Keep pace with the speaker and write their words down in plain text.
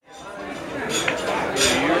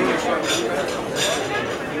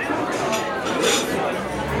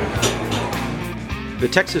The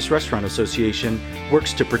Texas Restaurant Association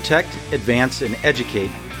works to protect, advance, and educate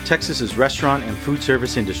Texas's restaurant and food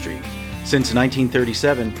service industry. Since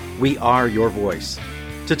 1937, we are your voice.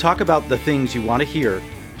 To talk about the things you want to hear,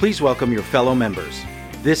 please welcome your fellow members.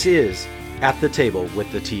 This is At the Table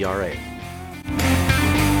with the TRA.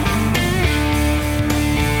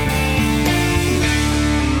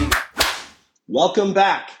 Welcome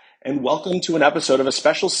back, and welcome to an episode of a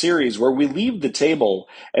special series where we leave the table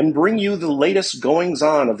and bring you the latest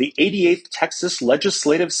goings-on of the 88th Texas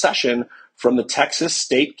legislative session from the Texas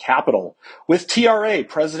State Capitol, with TRA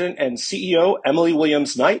President and CEO Emily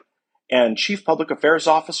Williams-Knight and Chief Public Affairs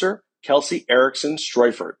Officer Kelsey Erickson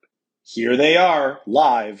Streufert. Here they are,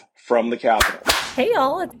 live from the Capitol. Hey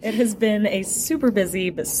y'all, it has been a super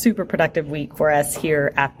busy but super productive week for us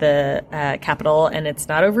here at the Capitol, and it's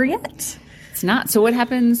not over yet. It's not. So what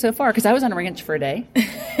happened so far? Because I was on a ranch for a day.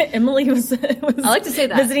 Emily was I like to say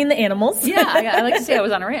that. Visiting the animals. Yeah, I like to say I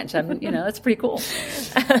was on a ranch. That's pretty cool.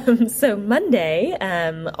 So Monday,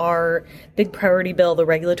 our big priority bill, the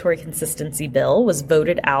regulatory consistency bill, was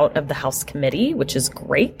voted out of the House committee, which is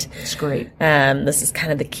great. It's great. This is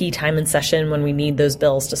kind of the key time in session when we need those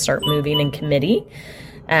bills to start moving in committee.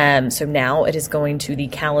 So now it is going to the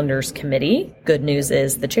Calendars Committee. Good news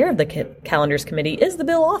is the chair of the Calendars Committee is the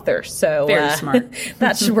bill author. So very smart.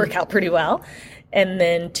 That should work out pretty well. And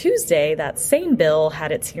then Tuesday, that same bill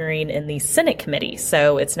had its hearing in the Senate committee.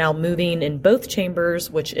 So it's now moving in both chambers,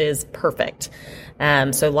 which is perfect.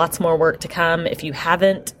 So lots more work to come. If you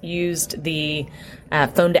haven't used the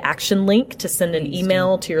phone to action link to send an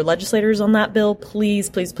email to your legislators on that bill, please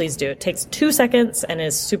do. It takes 2 seconds and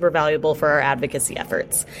is super valuable for our advocacy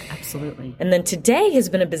efforts. Absolutely. And then today has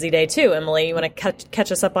been a busy day too. Emily, you want to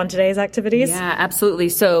catch us up on today's activities? Yeah, absolutely.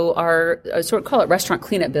 So our sort of call it restaurant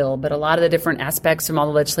cleanup bill, but a lot of the different aspects from all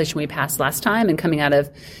the legislation we passed last time and coming out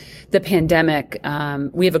of the pandemic,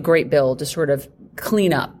 we have a great bill to sort of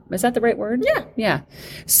clean up. Is that the right word? Yeah.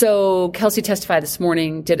 So Kelsey testified this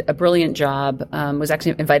morning, did a brilliant job, was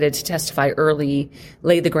actually invited to testify early,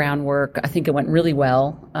 laid the groundwork. I think it went really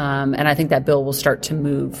well. And I think that bill will start to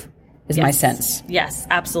move, is my sense. Yes,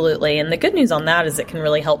 absolutely. And the good news on that is it can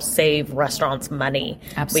really help save restaurants money.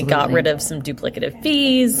 Absolutely. We got rid of some duplicative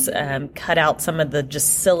fees, cut out some of the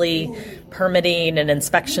just silly permitting and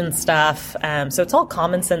inspection stuff. So it's all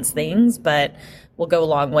common sense things, but will go a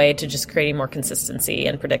long way to just creating more consistency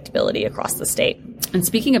and predictability across the state. And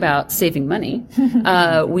speaking about saving money,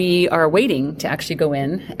 we are waiting to actually go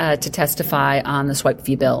in to testify on the swipe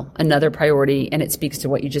fee bill, another priority, and it speaks to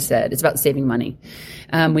what you just said. It's about saving money.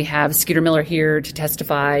 We have Skeeter Miller here to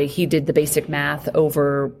testify. He did the basic math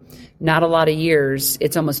over not a lot of years.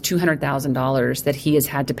 It's almost $200,000 that he has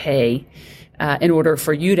had to pay in order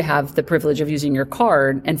for you to have the privilege of using your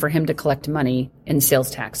card and for him to collect money in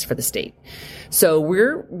sales tax for the state. So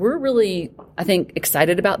we're really, I think,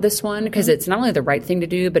 excited about this one because it's not only the right thing to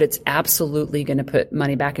do, but it's absolutely going to put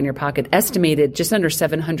money back in your pocket. Estimated just under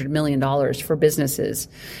 $700 million for businesses,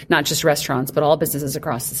 not just restaurants, but all businesses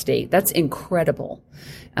across the state. That's incredible.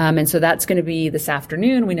 And so that's going to be this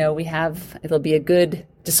afternoon. We know it'll be a good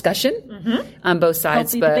discussion on both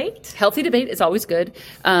sides. Healthy debate is always good.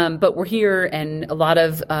 But we're here, and a lot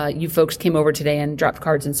of you folks came over today and dropped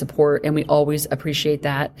cards in support, and we always appreciate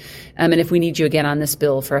that. And if we need you again on this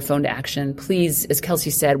bill for a phone to action, please, as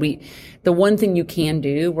Kelsey said, the one thing you can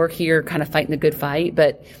do, we're here kind of fighting the good fight,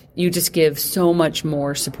 but you just give so much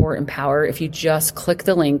more support and power if you just click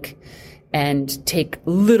the link and take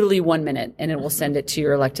literally 1 minute, and it will send it to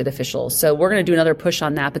your elected officials. So we're going to do another push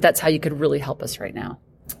on that, but that's how you could really help us right now.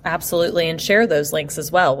 Absolutely. And share those links as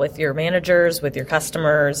well with your managers, with your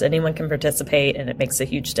customers. Anyone can participate, and it makes a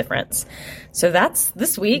huge difference. So that's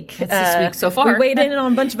this week. That's this week so far. We weighed in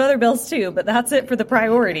on a bunch of other bills too, but that's it for the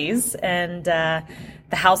priorities. And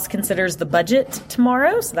the House considers the budget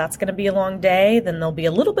tomorrow, so that's going to be a long day. Then there'll be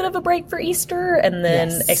a little bit of a break for Easter, and then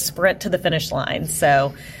a sprint to the finish line.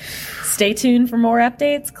 So stay tuned for more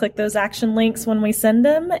updates. Click those action links when we send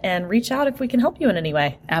them, and reach out if we can help you in any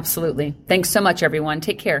way. Absolutely. Thanks so much, everyone.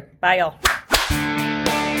 Take care. Bye, y'all.